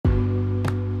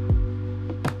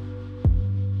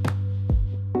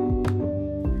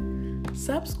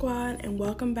Sup Squad, and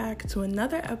welcome back to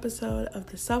another episode of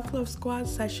the Self-Love Squad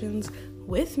sessions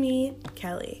with me,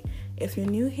 Kelly. If you're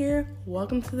new here,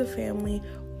 welcome to the family,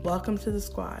 welcome to the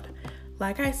squad.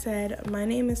 Like I said, my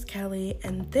name is Kelly,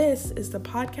 and this is the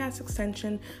podcast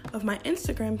extension of my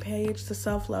Instagram page, the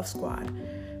Self-Love Squad.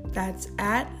 That's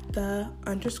at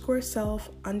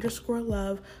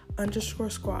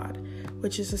the_self_love_squad,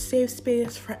 which is a safe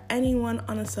space for anyone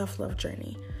on a self-love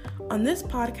journey. On this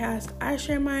podcast, I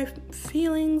share my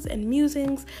feelings and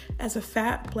musings as a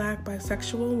fat, black,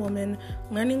 bisexual woman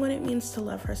learning what it means to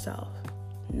love herself.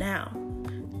 Now,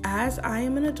 as I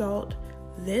am an adult,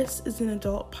 this is an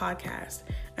adult podcast,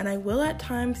 and I will at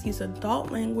times use adult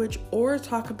language or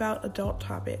talk about adult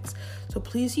topics, so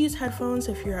please use headphones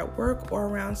if you're at work or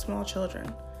around small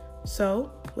children.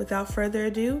 So, without further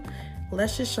ado,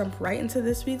 let's just jump right into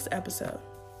this week's episode.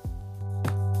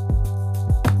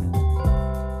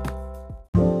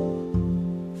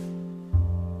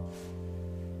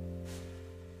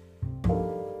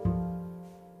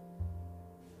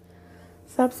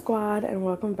 Sup Squad, and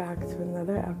welcome back to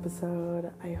another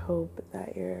episode. I hope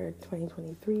that your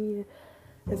 2023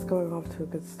 is going off to a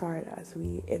good start as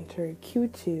we enter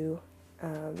Q2,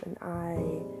 and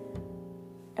I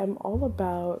am all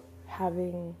about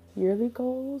having yearly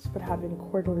goals, but having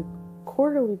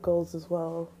quarterly goals as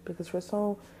well, because for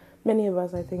so many of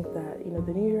us, I think that,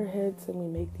 the new year hits and we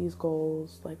make these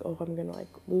goals like, oh, I'm gonna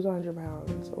lose 100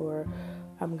 pounds, or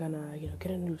I'm gonna,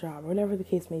 get a new job, or whatever the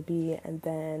case may be, and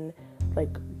then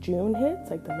June hits,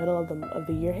 the middle of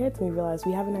the year hits, and we realize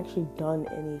we haven't actually done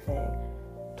anything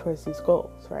towards these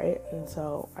goals, right? And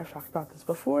so I've talked about this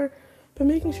before, but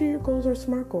making sure your goals are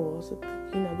SMART goals, that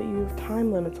you have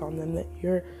time limits on them, that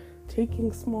you're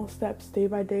taking small steps day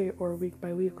by day or week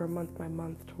by week or month by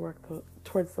month to work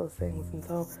towards those things. And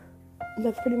so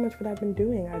that's pretty much what I've been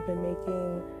doing. I've been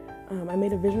making, I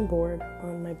made a vision board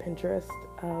on my Pinterest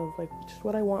of just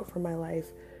what I want for my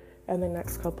life in the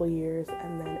next couple years,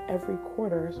 and then every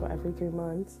quarter, so every 3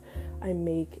 months, I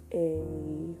make a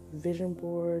vision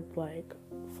board,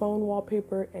 phone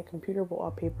wallpaper and computer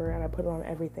wallpaper, and I put it on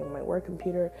everything, my work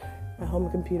computer, my home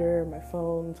computer, my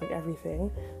phones,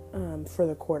 everything, for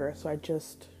the quarter. So I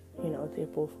just, it's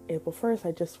April 1st,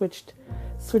 I just switched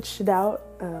it out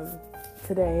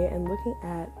today, and looking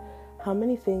at how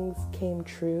many things came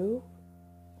true,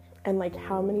 and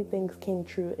how many things came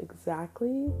true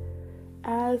exactly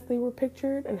as they were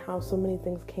pictured, and how so many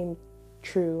things came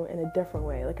true in a different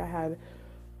way. I had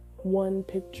one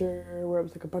picture where it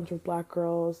was a bunch of black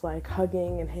girls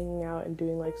hugging and hanging out and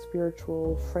doing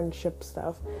spiritual friendship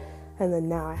stuff, and then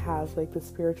now I have the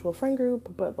spiritual friend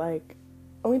group, but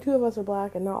only 2 of us are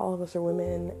black and not all of us are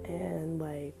women, and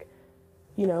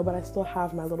but I still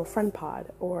have my little friend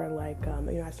pod, or I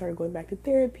started going back to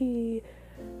therapy.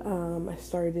 I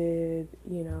started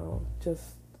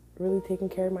just really taking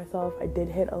care of myself. I did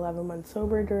hit 11 months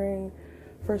sober during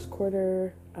first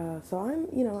quarter, so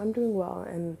I'm doing well.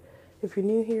 And if you're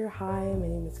new here, hi, my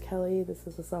name is Kelly. This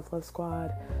is the Self-Love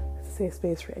Squad. It's a safe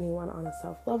space for anyone on a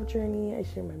self-love journey. I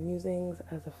share my musings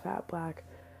as a fat, black,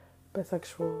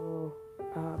 bisexual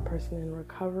person in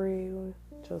recovery,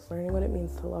 just learning what it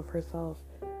means to love herself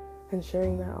and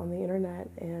sharing that on the internet.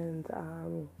 And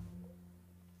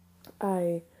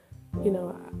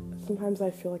sometimes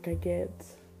I feel I get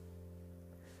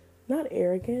not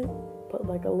arrogant, but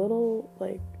a little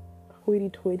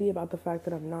hoity-toity about the fact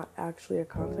that I'm not actually a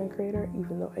content creator,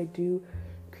 even though I do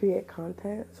create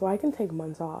content. So I can take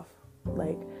months off.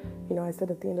 I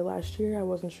said at the end of last year, I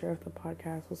wasn't sure if the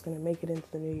podcast was going to make it into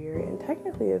the new year, and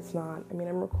technically it's not. I'm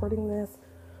recording this.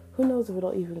 Who knows if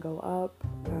it'll even go up?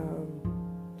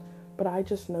 But I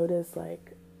just noticed, the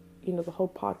whole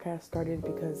podcast started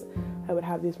because I would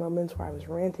have these moments where I was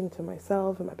ranting to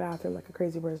myself in my bathroom like a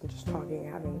crazy person, just talking,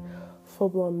 having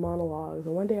full-blown monologues.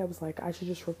 And one day I was like, I should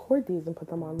just record these and put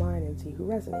them online and see who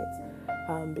resonates,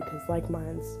 because like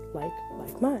minds like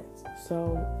minds.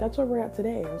 So that's where we're at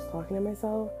today. I was talking to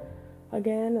myself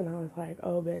again, and I was like,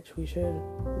 oh bitch, we should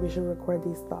record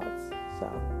these thoughts. So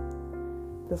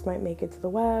this might make it to the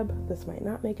web, this might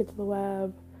not make it to the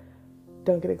web.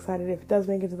 Don't get excited if it does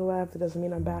make it to the web. That doesn't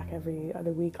mean I'm back every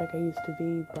other week like I used to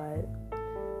be, but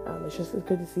it's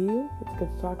good to see you. It's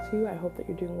good to talk to you. I hope that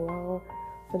you're doing well.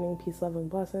 Sending peace, love, and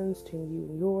blessings to you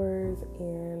and yours,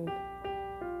 and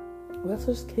let's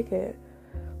just kick it.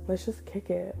 Let's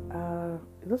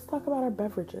talk about our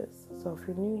beverages. So if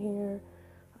you're new here,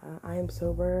 I am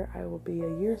sober. I will be a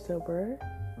year sober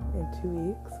in 2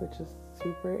 weeks, which is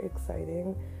super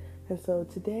exciting. And so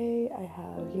today I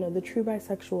have, the true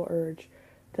bisexual urge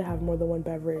to have more than one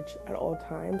beverage at all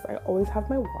times. I always have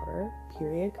my water,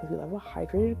 period, because we love a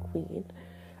hydrated queen.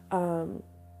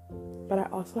 But I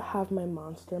also have my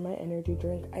Monster, my energy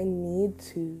drink. I need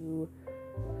to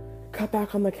cut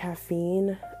back on the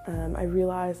caffeine. I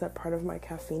realize that part of my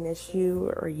caffeine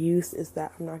issue or use is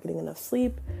that I'm not getting enough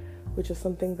sleep, which is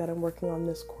something that I'm working on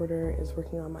this quarter, is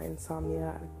working on my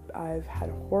insomnia. I've had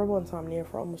horrible insomnia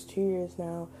for almost 2 years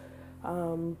now.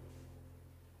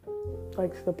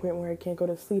 Like to the point where I can't go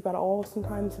to sleep at all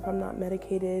sometimes if I'm not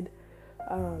medicated,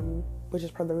 which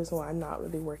is part of the reason why I'm not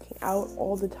really working out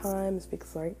all the time, is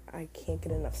because like I can't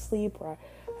get enough sleep, or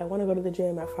I want to go to the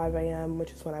gym at 5 a.m.,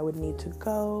 which is when I would need to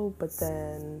go, but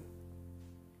then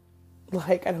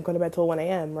like I don't go to bed till 1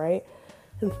 a.m., right?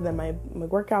 And so then my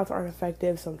workouts aren't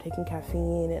effective, so I'm taking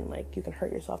caffeine, and like you can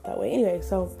hurt yourself that way. Anyway,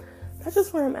 so that's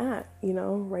just where I'm at, you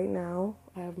know, right now.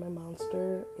 I have my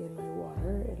Monster in my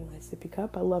water in my sippy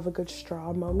cup. I love a good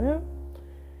straw moment.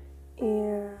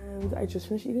 And I just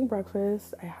finished eating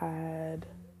breakfast. I had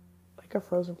like a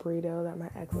frozen burrito that my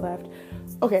ex left.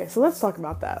 Okay, so let's talk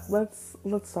about that. Let's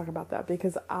talk about that,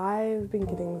 because I've been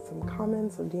getting some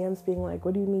comments, some DMs being like,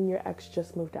 what do you mean your ex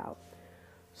just moved out?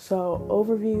 So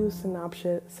overview,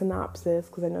 synopsis,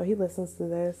 because I know he listens to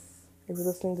this. If you're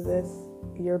listening to this,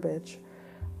 you're a bitch.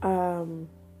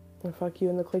 And fuck you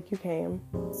and the clique you came,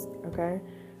 okay?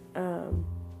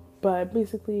 But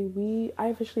basically, I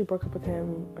officially broke up with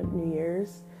him on New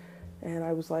Year's, and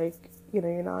I was like, you know,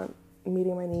 you're not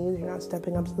meeting my needs, you're not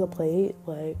stepping up to the plate,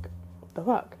 like, the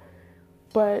fuck?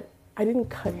 But I didn't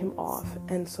cut him off,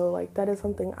 and so, like, that is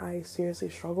something I seriously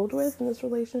struggled with in this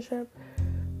relationship,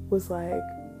 was, like,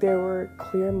 there were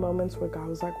clear moments where God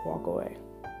was like, walk away.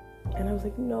 And I was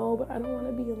like, no, but I don't want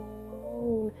to be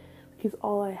alone. He's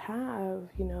all I have,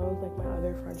 you know, like my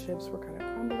other friendships were kind of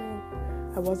crumbling.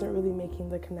 I wasn't really making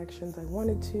the connections I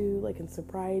wanted to, like in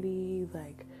sobriety,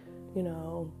 like, you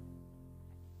know,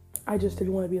 I just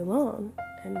didn't want to be alone.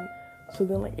 And so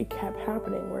then like it kept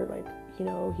happening where like, you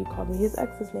know, he called me his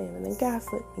ex's name and then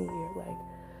gaslit me, or like,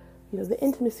 you know, the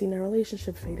intimacy in our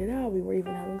relationship faded out. We were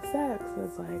even having sex. And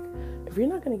it's like, if you're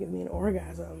not going to give me an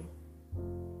orgasm,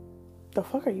 the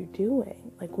fuck are you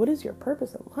doing? Like, what is your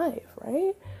purpose in life,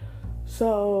 right?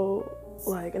 So,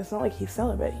 like, and it's not like he's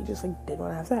celibate. He just, like, didn't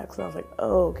want to have sex. And I was like,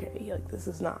 oh, okay, like, this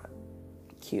is not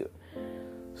cute.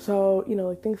 So, you know,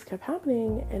 like, things kept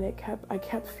happening, and I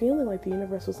kept feeling like the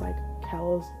universe was like,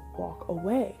 Kells, walk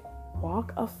away.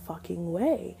 Walk a fucking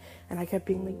way. And I kept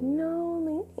being like, no,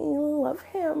 like, I love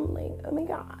him. Like, oh my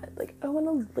God. Like, I want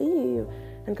to leave.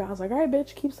 And God was like, all right,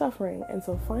 bitch, keep suffering. And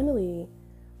so finally,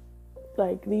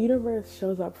 like, the universe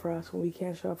shows up for us when we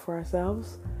can't show up for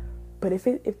ourselves. But if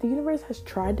the universe has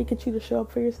tried to get you to show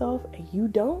up for yourself and you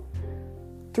don't,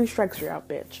 3 strikes you're out,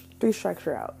 bitch. 3 strikes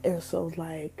you're out. And so,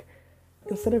 like,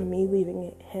 instead of me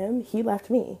leaving him, he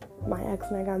left me. My ex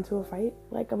and I got into a fight,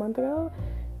 like, a month ago.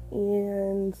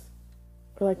 Or,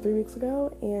 like, 3 weeks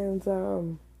ago. And,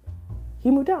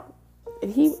 he moved out.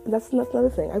 And that's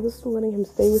another thing. I was still letting him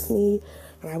stay with me.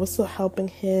 And I was still helping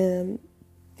him.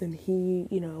 And he,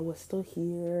 you know, was still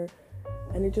here.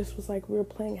 And it just was like we were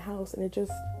playing house. And it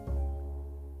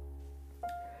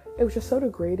was just so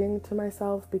degrading to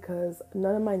myself, because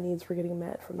none of my needs were getting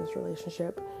met from this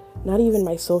relationship. Not even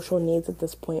my social needs at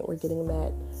this point were getting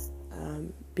met,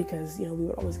 because, you know, we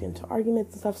would always get into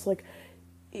arguments and stuff. So, like,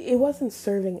 it wasn't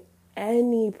serving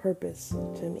any purpose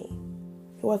to me.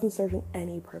 It wasn't serving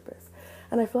any purpose.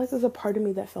 And I feel like there's a part of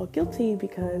me that felt guilty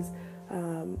because,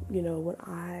 you know, when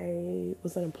I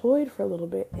was unemployed for a little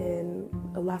bit in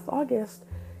last August,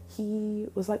 he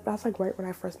was like, that's like right when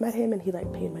I first met him, and he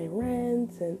like paid my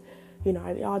rent, and, you know,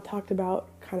 y'all talked about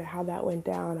kind of how that went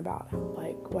down, about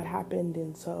like what happened.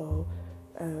 And so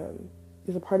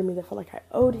there's a part of me that felt like I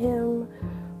owed him,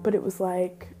 but it was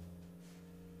like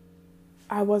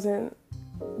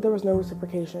there was no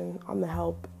reciprocation on the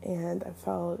help, and I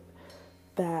felt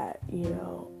that, you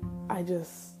know, it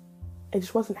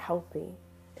just wasn't healthy.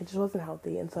 It just wasn't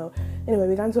healthy. And so anyway,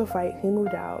 we got into a fight, he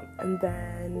moved out, and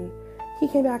then he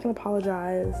came back and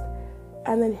apologized.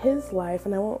 And then his life,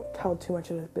 and I won't tell too much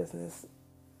of his business,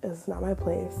 it's not my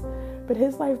place, but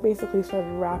his life basically started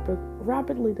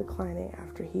rapidly declining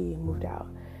after he moved out.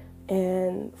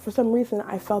 And for some reason,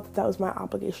 I felt that was my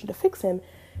obligation to fix him,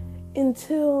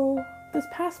 until this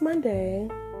past Monday.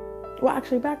 Well,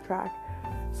 actually, backtrack.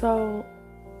 So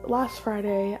last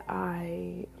Friday,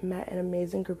 I met an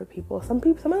amazing group of people. Some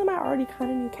of them I already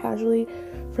kind of knew casually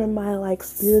from my like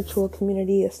spiritual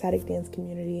community, ecstatic dance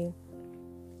community.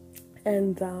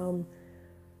 And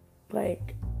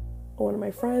like one of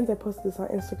my friends, I posted this on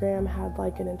Instagram, had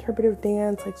like an interpretive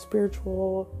dance, like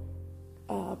spiritual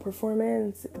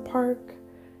performance at the park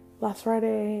last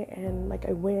Friday. And like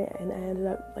I went and I ended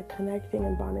up like connecting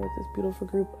and bonding with this beautiful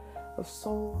group of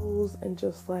souls and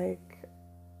just like,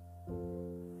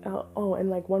 oh, and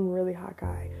like one really hot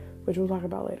guy, which we'll talk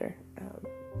about later.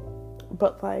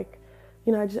 But like,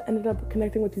 you know, I just ended up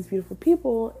connecting with these beautiful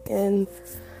people and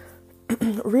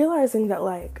realizing that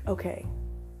like, okay,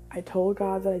 I told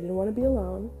God that I didn't want to be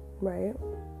alone, right?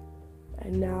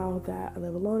 And now that I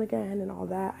live alone again and all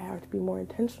that, I have to be more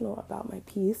intentional about my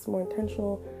peace, more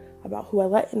intentional about who I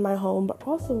let in my home, but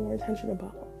also more intentional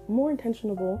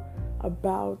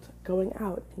about going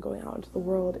out into the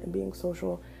world and being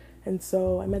social. And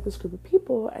so I met this group of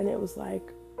people, and it was like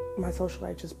my social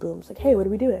life just booms. Like, hey, what are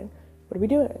we doing? What are we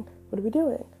doing? What are we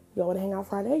doing? Y'all want to hang out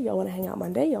Friday? Y'all want to hang out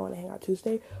Monday? Y'all want to hang out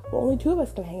Tuesday? Well, only two of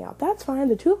us can hang out. That's fine.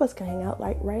 The two of us can hang out,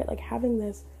 like, right? Like having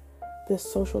this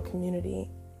social community.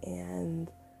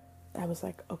 And I was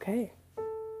like, okay,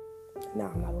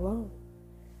 now I'm not alone.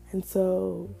 And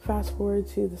so fast forward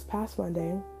to this past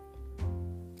Monday,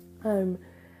 I'm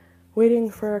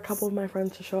waiting for a couple of my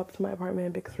friends to show up to my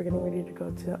apartment because we're getting ready to go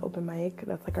to open mic.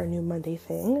 That's like our new Monday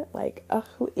thing. Like,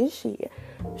 who is she?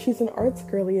 She's an arts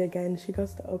girly again. She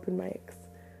goes to open mics.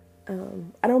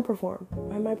 I don't perform.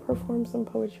 I might perform some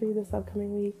poetry this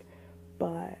upcoming week,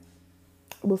 but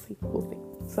we'll see.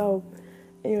 So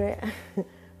anyway,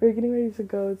 we're getting ready to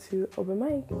go to open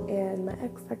mic, and my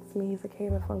ex texts me. He's like, hey,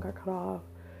 my phone got cut off.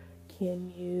 Can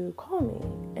you call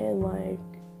me? And like,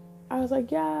 I was like,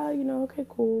 yeah, you know, okay,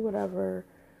 cool, whatever.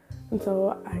 And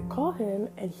so I call him,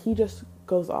 and he just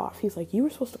goes off. He's like, you were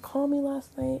supposed to call me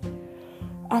last night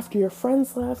after your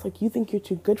friends left. Like, you think you're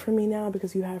too good for me now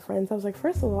because you have friends. I was like,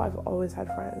 first of all, I've always had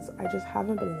friends. I just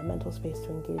haven't been in the mental space to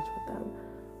engage with them.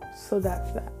 So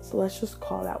that's that. So let's just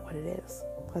call that what it is.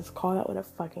 Let's call that what it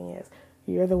fucking is.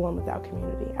 You're the one without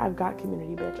community. I've got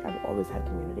community, bitch. I've always had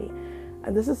community.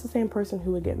 And this is the same person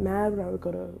who would get mad when I would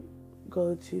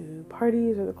go to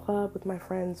parties or the club with my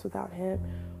friends without him,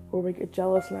 or would get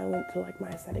jealous when I went to like my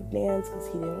aesthetic dance because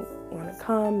he didn't want to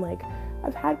come. Like,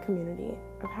 I've had community.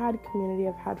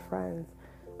 I've had friends.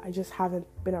 I just haven't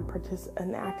been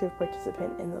an active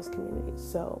participant in those communities.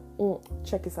 So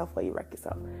check yourself while you wreck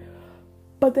yourself.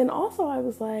 But then also I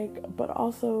was like, but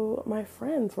also my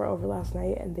friends were over last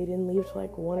night and they didn't leave till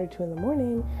like 1 or 2 in the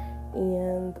morning.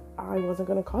 And I wasn't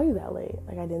going to call you that late.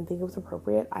 Like, I didn't think it was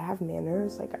appropriate. I have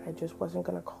manners. Like, I just wasn't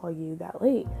going to call you that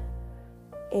late.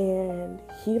 And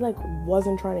he, like,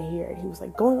 wasn't trying to hear it. He was,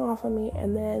 like, going off on me.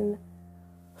 And then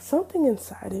something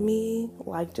inside of me,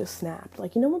 like, just snapped.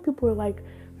 Like, you know when people are like,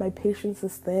 my patience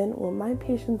is thin? Well, my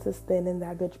patience is thin and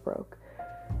that bitch broke.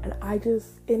 And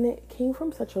and it came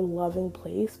from such a loving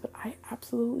place, but I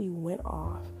absolutely went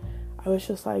off. I was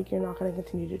just like, you're not going to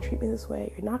continue to treat me this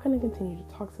way. You're not going to continue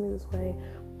to talk to me this way.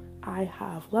 I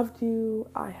have loved you.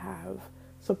 I have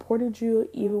supported you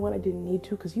even when I didn't need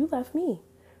to, because you left me.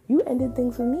 You ended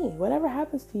things with me. Whatever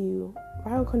happens to you,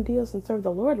 vaya con Dios and serve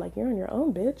the Lord. Like, you're on your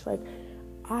own, bitch. Like,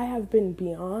 I've done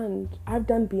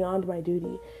beyond my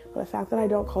duty. But the fact that I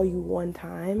don't call you one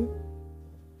time,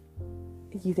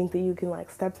 you think that you can,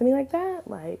 like, step to me like that?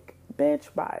 Like,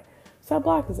 bitch, bye. So I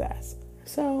blocked his ass.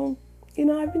 So, you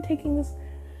know, I've been taking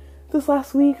this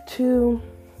last week to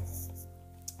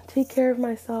take care of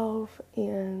myself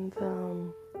and,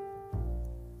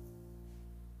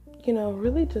 you know,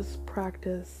 really just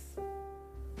practice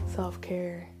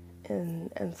self-care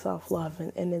and self-love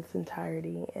in its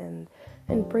entirety, and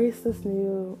embrace this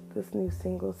new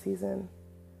single season.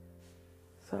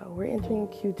 So we're entering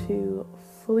Q2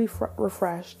 fully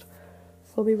refreshed,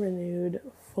 fully renewed,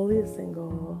 fully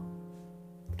single.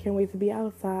 Can't wait to be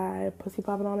outside, pussy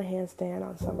popping on a handstand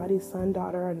on somebody's son,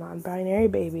 daughter, or non-binary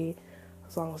baby,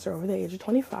 as long as they're over the age of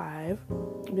 25,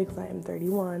 because I am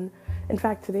 31. In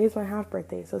fact, today is my half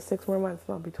birthday, so 6 more months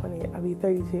and I'll be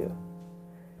 32.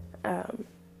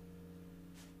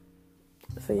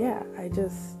 So yeah, I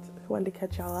just wanted to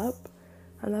catch y'all up,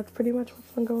 and that's pretty much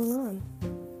what's been going on.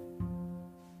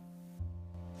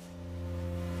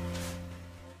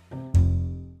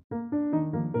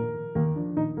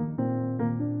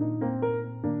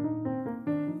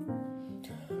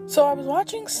 So I was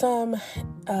watching some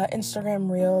Instagram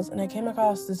reels, and I came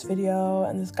across this video,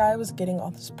 and this guy was getting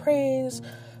all this praise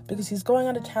because he's going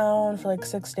out of town for like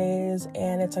 6 days,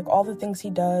 and it's like all the things he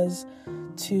does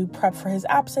to prep for his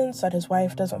absence so that his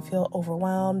wife doesn't feel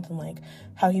overwhelmed, and like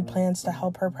how he plans to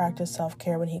help her practice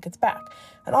self-care when he gets back.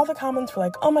 And all the comments were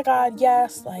like, oh my God,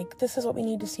 yes, like this is what we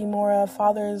need to see more of,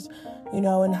 fathers, you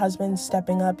know, and husbands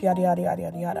stepping up, yada, yada, yada,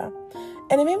 yada, yada.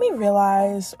 And it made me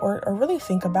realize or really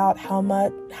think about how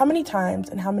many times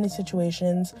and how many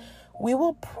situations we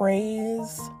will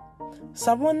praise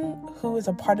someone who is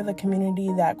a part of the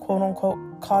community that quote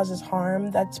unquote causes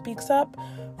harm, that speaks up,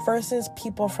 versus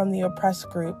people from the oppressed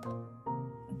group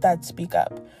that speak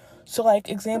up. So, like,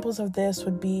 examples of this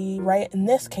would be, right, in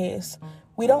this case,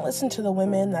 we don't listen to the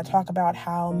women that talk about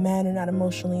how men are not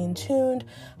emotionally in tune,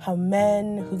 how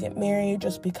men who get married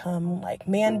just become, like,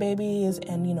 man babies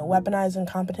and, weaponize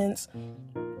incompetence.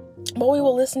 But we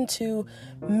will listen to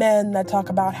men that talk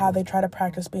about how they try to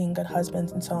practice being good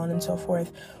husbands and so on and so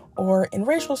forth. Or in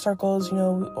racial circles,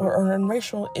 or in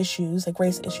racial issues, like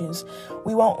race issues,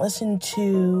 we won't listen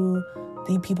to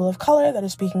the people of color that are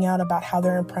speaking out about how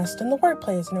they're oppressed in the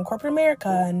workplace and in corporate America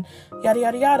and yada,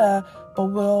 yada, yada. But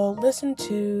we'll listen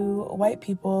to white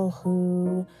people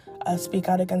who speak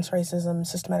out against racism,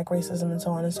 systematic racism, and so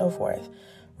on and so forth,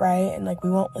 right? And, like, we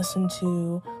won't listen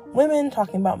to women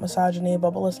talking about misogyny,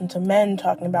 but we'll listen to men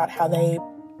talking about how they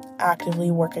actively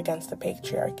work against the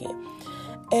patriarchy.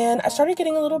 And I started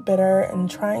getting a little bitter and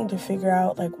trying to figure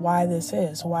out, like, why this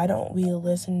is. Why don't we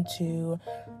listen to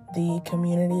the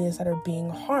communities that are being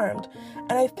harmed?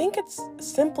 And I think it's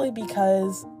simply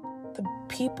because the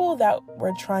people that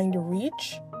we're trying to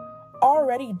reach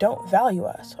already don't value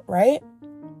us, right?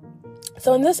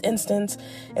 So in this instance,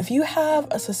 if you have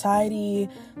a society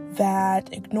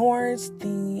that ignores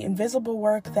the invisible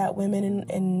work that women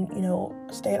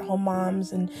and stay-at-home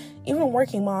moms and even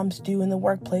working moms do in the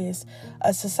workplace,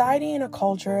 a society and a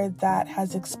culture that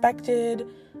has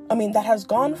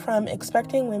gone from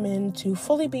expecting women to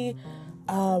fully be,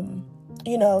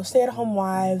 stay-at-home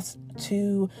wives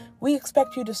to, we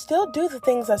expect you to still do the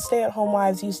things that stay-at-home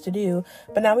wives used to do,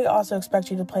 but now we also expect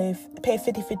you to pay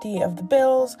 50-50 of the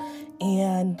bills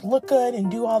and look good and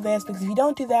do all this, because if you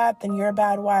don't do that, then you're a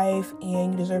bad wife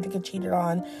and you deserve to get cheated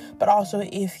on. But also,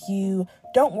 if you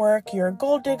don't work, you're a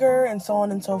gold digger, and so on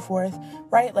and so forth,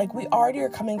 right? Like, we already are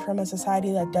coming from a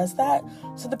society that does that.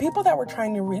 So the people that we're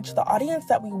trying to reach, the audience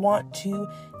that we want to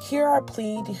hear our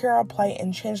plea, to hear our plight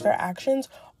and change their actions,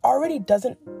 already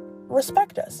doesn't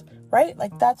respect us, right?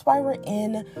 Like, that's why we're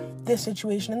in this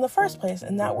situation in the first place,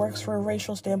 and that works for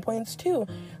racial standpoints too.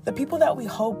 The people that we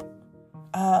hope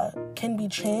can be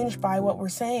changed by what we're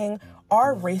saying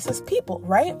are racist people,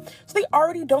 right? So they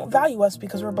already don't value us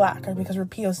because we're black or because we're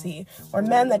POC, or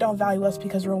men that don't value us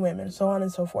because we're women, so on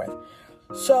and so forth.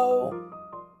 So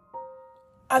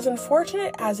as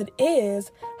unfortunate as it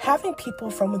is, having people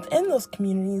from within those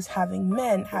communities, having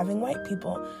men, having white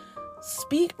people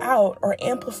speak out or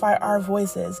amplify our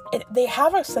voices, they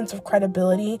have a sense of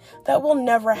credibility that we'll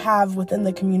never have within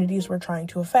the communities we're trying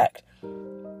to affect.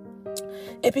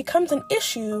 It becomes an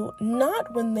issue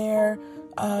not when they're,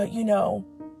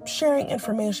 sharing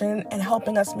information and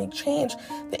helping us make change.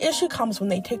 The issue comes when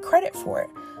they take credit for it.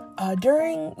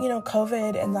 During,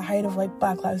 COVID and the height of, like,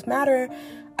 Black Lives Matter,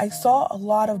 I saw a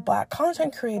lot of Black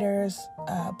content creators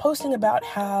posting about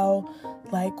how,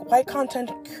 like, white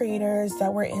content creators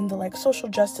that were in the, like, social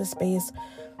justice space,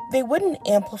 they wouldn't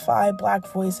amplify Black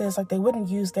voices, like, they wouldn't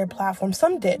use their platform.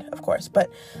 Some did, of course, but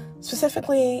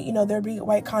specifically, there'd be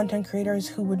white content creators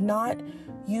who would not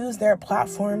use their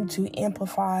platform to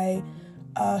amplify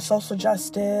social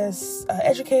justice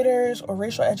educators or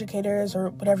racial educators or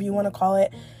whatever you want to call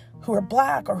it, who are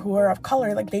Black or who are of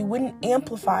color. Like, they wouldn't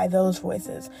amplify those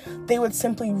voices. They would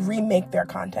simply remake their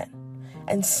content.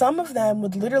 And some of them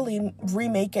would literally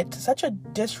remake it to such a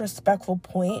disrespectful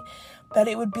point that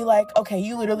it would be like, okay,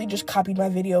 you literally just copied my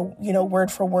video,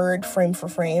 word for word, frame for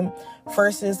frame,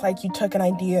 versus, like, you took an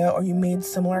idea or you made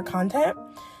similar content.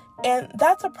 And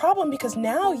that's a problem, because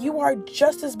now you are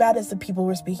just as bad as the people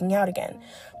who are speaking out again.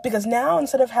 Because now,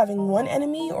 instead of having one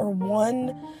enemy or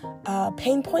one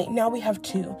pain point, now we have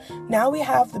two. Now we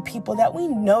have the people that we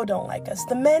know don't like us.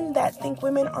 The men that think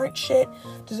women aren't shit,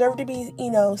 deserve to be,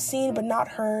 seen but not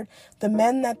heard. The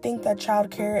men that think that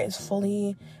childcare is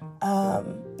fully, a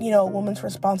woman's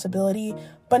responsibility.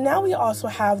 But now we also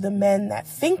have the men that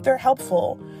think they're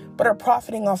helpful but are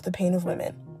profiting off the pain of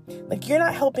women. Like, you're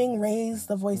not helping raise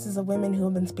the voices of women who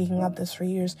have been speaking out this for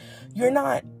years. You're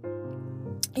not,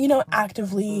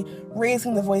 actively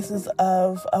raising the voices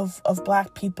of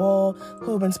Black people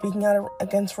who have been speaking out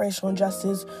against racial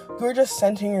injustice. You're just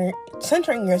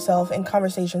centering yourself in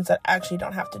conversations that actually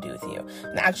don't have to do with you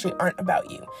and actually aren't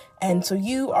about you. And so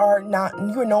you are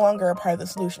no longer a part of the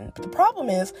solution. But the problem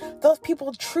is, those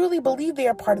people truly believe they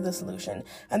are part of the solution.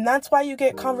 And that's why you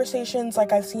get conversations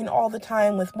like I've seen all the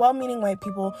time with well-meaning white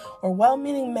people or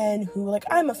well-meaning men who are like,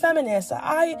 I'm a feminist,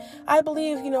 I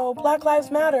believe, Black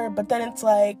Lives Matter. But then it's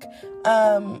like,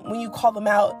 when you call them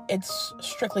out, it's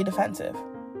strictly defensive,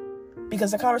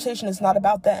 because the conversation is not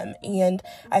about them. And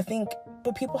I think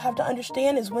what people have to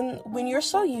understand is when you're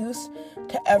so used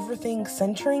to everything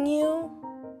centering you,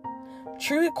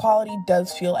 true equality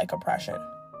does feel like oppression.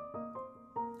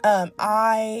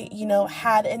 I,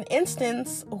 had an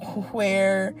instance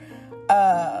where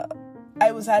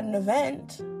I was at an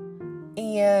event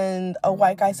and a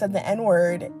white guy said the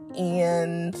N-word,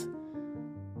 and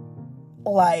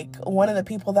like one of the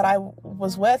people that I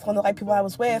was with, one of the white people I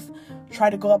was with, tried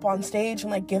to go up on stage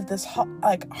and like give this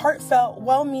heartfelt,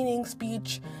 well-meaning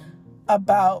speech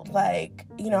about like,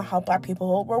 how Black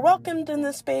people were welcomed in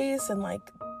this space and like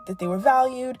that they were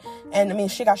valued. And I mean,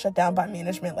 she got shut down by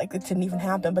management, like it didn't even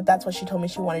happen, but that's what she told me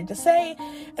she wanted to say.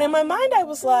 And in my mind I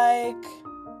was like,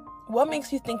 what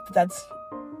makes you think that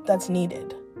that's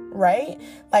needed, right?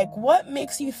 Like, what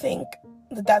makes you think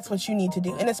that that's what you need to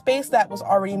do in a space that was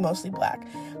already mostly Black?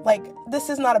 Like, this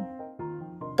is not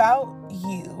about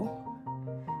you.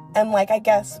 And like, I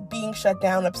guess being shut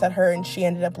down upset her and she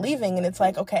ended up leaving. And it's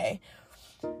like, okay,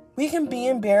 we can be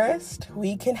embarrassed,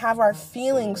 we can have our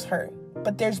feelings hurt,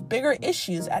 but there's bigger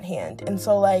issues at hand. And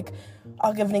so like,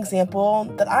 I'll give an example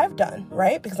that I've done,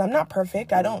 right? Because I'm not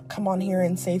perfect. I don't come on here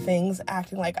and say things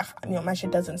acting like, my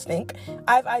shit doesn't stink.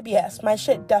 I have IBS. My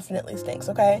shit definitely stinks,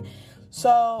 okay?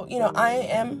 So, I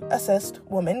am a cis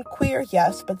woman. Queer,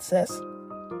 yes, but cis.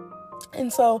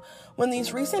 And so when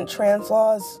these recent trans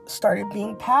laws started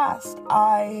being passed,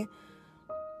 I,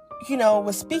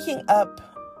 was speaking up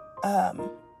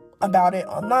about it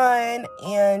online,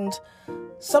 and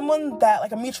someone that,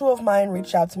 like a mutual of mine,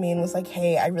 reached out to me and was like,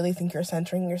 hey, I really think you're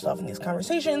centering yourself in these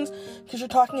conversations because you're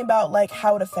talking about like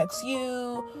how it affects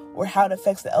you or how it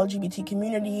affects the LGBT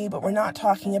community, but we're not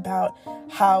talking about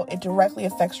how it directly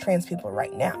affects trans people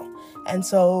right now. And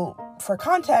so for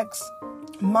context,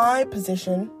 my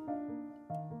position,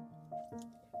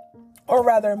 or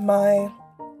rather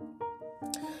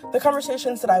the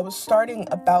conversations that I was starting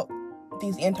about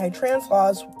these anti-trans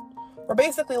laws were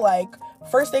basically like,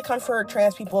 first they come for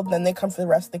trans people, then they come for the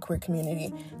rest of the queer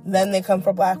community, then they come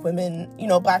for Black women,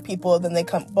 Black people, then they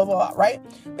come blah, blah, blah, right?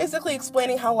 Basically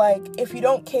explaining how, like, if you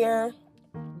don't care,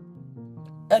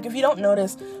 like, if you don't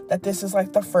notice that this is,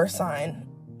 like, the first sign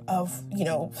of,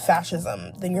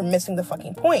 fascism, then you're missing the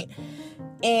fucking point.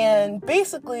 And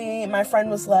basically, my friend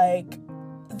was like,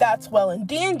 that's well and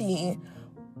dandy,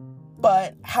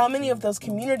 but how many of those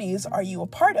communities are you a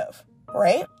part of,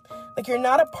 right? Like, you're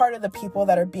not a part of the people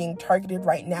that are being targeted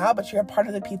right now, but you're a part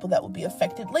of the people that will be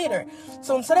affected later.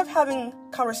 So instead of having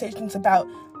conversations about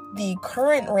the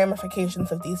current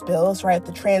ramifications of these bills, right,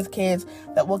 the trans kids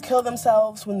that will kill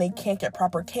themselves when they can't get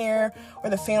proper care, or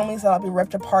the families that'll be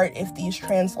ripped apart if these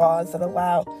trans laws that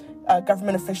allow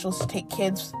government officials to take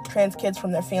trans kids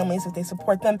from their families if they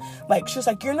support them, like, she's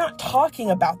like, you're not talking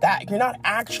about that. You're not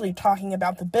actually talking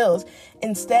about the bills.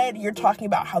 Instead, you're talking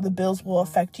about how the bills will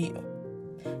affect you.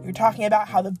 You're talking about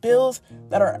how the bills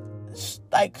that are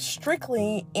like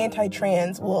strictly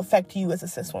anti-trans will affect you as a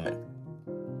cis woman.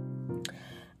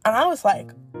 And I was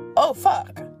like, oh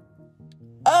fuck,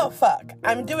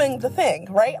 I'm doing the thing,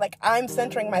 right? Like, I'm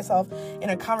centering myself in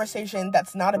a conversation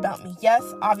that's not about me. Yes,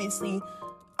 obviously,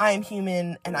 I am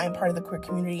human and I am part of the queer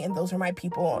community and those are my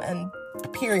people, and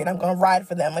period, I'm gonna ride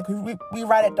for them. Like, we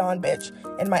ride at dawn, bitch,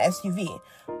 in my SUV.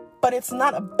 But it's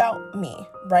not about me,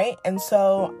 right? And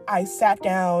so I sat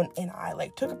down and I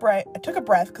took a breath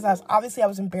because I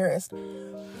was embarrassed.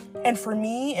 And for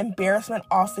me, embarrassment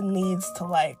often leads to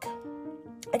like,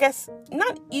 I guess,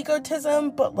 not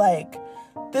egotism, but like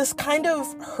this kind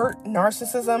of hurt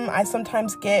narcissism I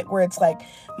sometimes get, where it's like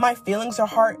my feelings are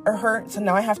hurt, so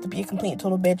now I have to be a complete and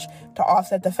total bitch to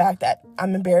offset the fact that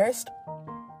I'm embarrassed.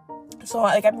 So,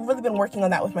 I've really been working on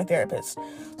that with my therapist.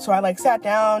 So I, sat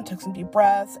down, took some deep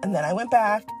breaths, and then I went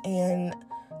back and,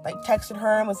 texted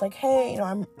her and was like, hey,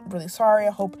 I'm really sorry. I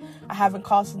hope I haven't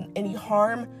caused any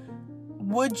harm.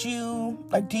 Would you,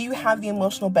 do you have the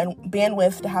emotional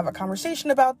bandwidth to have a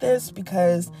conversation about this?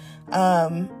 Because,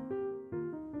 I'm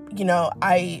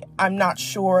not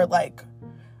sure, I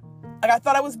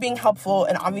thought I was being helpful,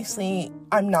 and obviously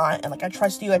I'm not. And, I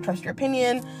trust you. I trust your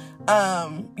opinion,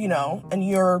 and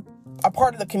you're a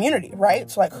part of the community, right?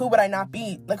 So who would I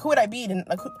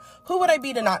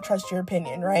be to not trust your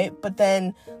opinion, right? But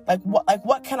then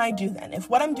what can I do then? If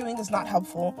what I'm doing is not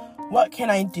helpful, what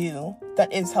can I do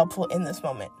that is helpful in this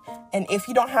moment? And if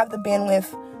you don't have the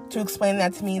bandwidth to explain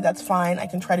that to me, that's fine. I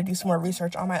can try to do some more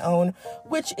research on my own,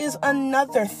 which is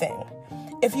another thing.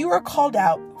 If you are called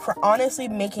out for honestly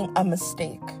making a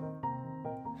mistake,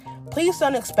 please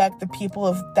don't expect the people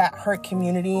of that hurt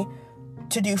community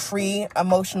to do free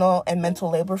emotional and mental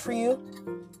labor for you.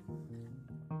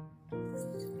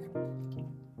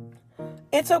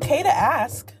 It's okay to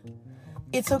ask.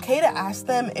 It's okay to ask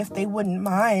them if they wouldn't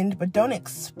mind, but don't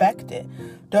expect it.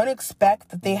 Don't expect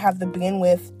that they have the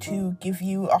bandwidth to give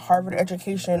you a Harvard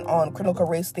education on critical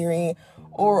race theory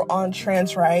or on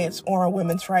trans rights or on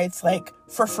women's rights, like,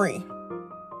 for free,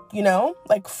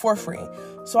 like, for free.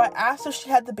 So I asked if she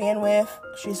had the bandwidth.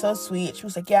 She's so sweet. She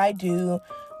was like, yeah, I do.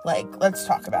 Like, let's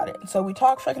talk about it. So we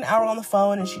talked for like an hour on the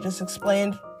phone, and she just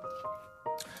explained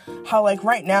how, like,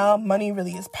 right now money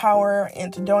really is power,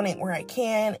 and to donate where I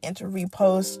can, and to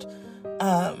repost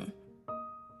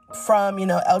from,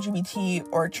 LGBT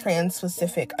or trans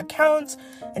specific accounts,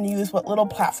 and use what little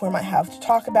platform I have to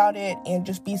talk about it, and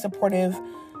just be supportive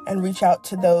and reach out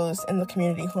to those in the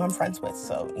community who I'm friends with.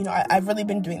 So, I've really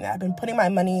been doing that. I've been putting my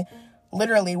money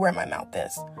literally where my mouth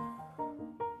is.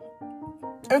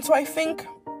 And so I think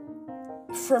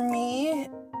for me,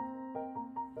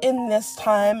 in this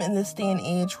time, in this day and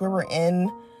age where we're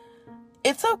in,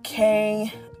 it's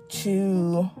okay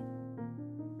to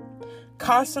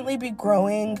constantly be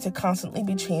growing, to constantly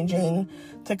be changing,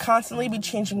 to constantly be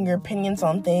changing your opinions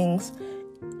on things,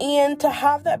 and to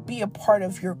have that be a part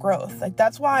of your growth. Like,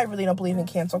 that's why I really don't believe in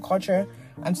cancel culture.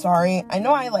 I'm sorry. I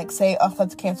know I say, oh,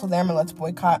 let's cancel them or let's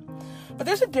boycott. But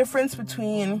there's a difference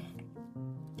between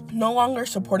no longer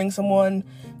supporting someone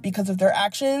because of their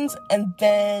actions and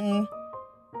then,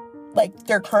 like,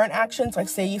 their current actions. Like,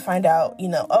 say you find out,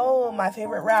 oh, my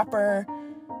favorite rapper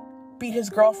beat his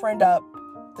girlfriend up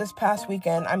this past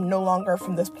weekend. I'm no longer,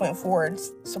 from this point forward,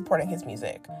 supporting his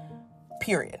music.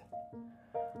 Period.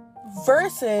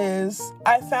 Versus,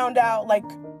 I found out, like,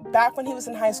 back when he was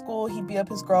in high school, he beat up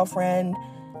his girlfriend,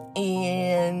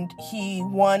 and he,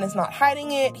 one, is not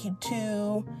hiding it. He,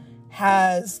 two,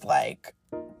 has, like,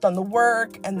 done the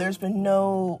work, and there's been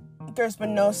no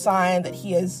sign that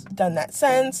he has done that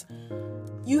since.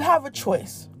 You have a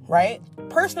choice, right?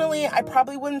 Personally, I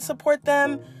probably wouldn't support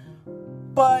them,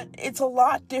 but it's a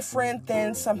lot different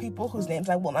than some people whose names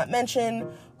I will not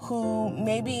mention, who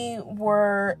maybe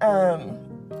were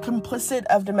complicit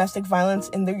of domestic violence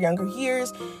in their younger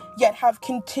years, yet have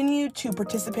continued to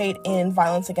participate in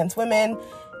violence against women.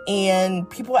 And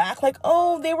people act like,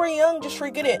 oh, they were young, just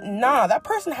forget it. Nah, that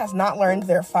person has not learned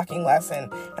their fucking lesson,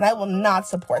 and I will not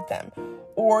support them.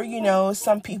 Or,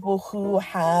 some people who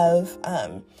have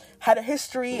had a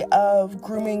history of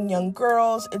grooming young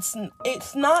girls.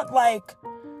 It's not like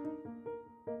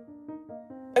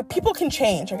people can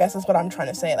change, I guess is what I'm trying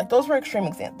to say. Like, those were extreme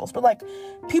examples, but, like,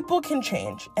 people can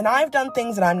change. And I've done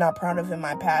things that I'm not proud of in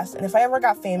my past. And if I ever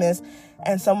got famous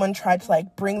and someone tried to,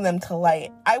 like, bring them to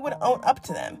light, I would own up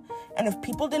to them. And if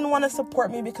people didn't want to support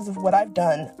me because of what I've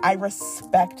done, I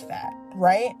respect that,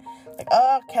 right? Like,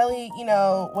 oh, Kelly,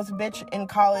 was a bitch in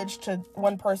college to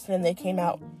one person and they came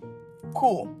out.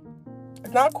 Cool.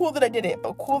 It's not cool that I did it,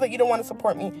 but cool that you don't want to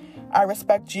support me. I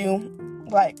respect you.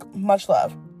 Like, much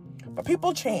love. But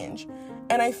people change.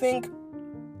 And I think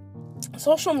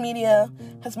social media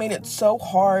has made it so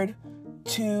hard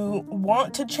to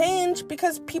want to change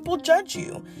because people judge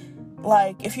you.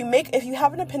 Like, if you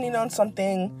have an opinion on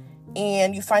something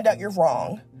and you find out you're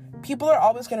wrong, people are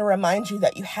always going to remind you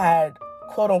that you had,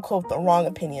 quote unquote, the wrong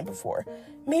opinion before.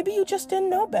 Maybe you just didn't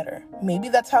know better. Maybe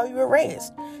that's how you were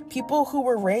raised. People who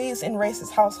were raised in racist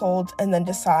households and then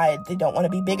decide they don't want to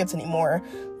be bigots anymore,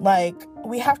 like,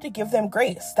 we have to give them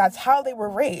grace. That's how they were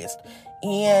raised.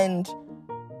 And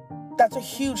that's a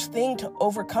huge thing to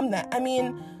overcome that. I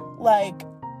mean, like,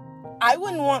 I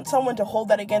wouldn't want someone to hold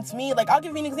that against me. Like, I'll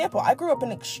give you an example. I grew up in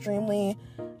an extremely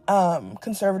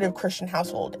conservative Christian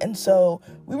household. And so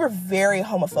we were very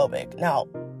homophobic. Now,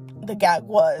 the gag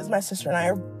was my sister and I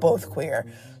are both queer.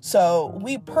 So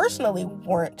we personally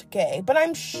weren't gay, but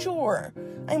I'm sure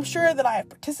that I have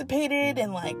participated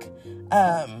in, like,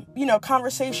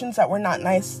 conversations that were not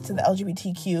nice to the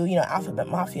LGBTQ, alphabet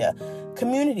mafia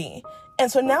community.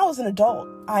 And so now as an adult,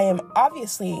 I am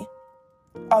obviously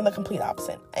on the complete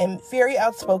opposite. I am very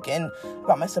outspoken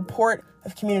about my support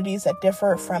of communities that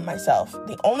differ from myself.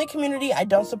 The only community I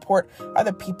don't support are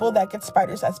the people that get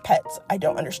spiders as pets. I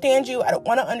don't understand you. I don't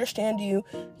want to understand you.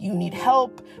 You need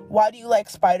help. Why do you like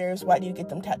spiders? Why do you get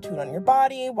them tattooed on your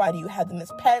body? Why do you have them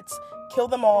as pets? Kill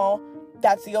them all.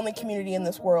 That's the only community in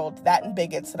this world, that and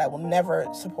bigots, that I will never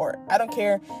support. I don't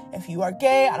care if you are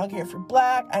gay. I don't care if you're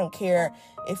black. I don't care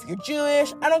if you're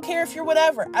Jewish. I don't care if you're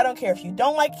whatever. I don't care if you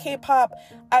don't like K-pop.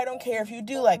 I don't care if you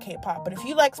do like K-pop. But if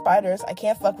you like spiders, I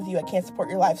can't fuck with you. I can't support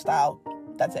your lifestyle.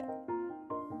 That's it.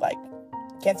 Like,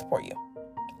 can't support you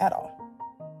at all.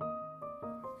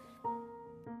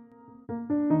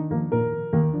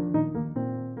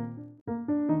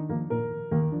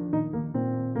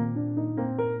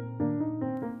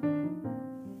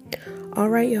 All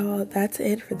right, y'all, that's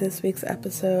it for this week's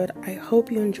episode. I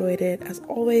hope you enjoyed it. As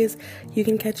always, you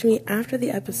can catch me after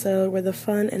the episode where the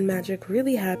fun and magic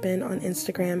really happen on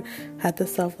Instagram at the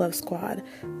Self Love Squad.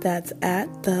 That's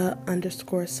at the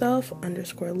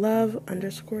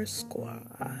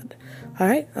 _self_love_squad. All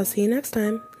right, I'll see you next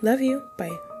time. Love you.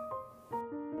 Bye.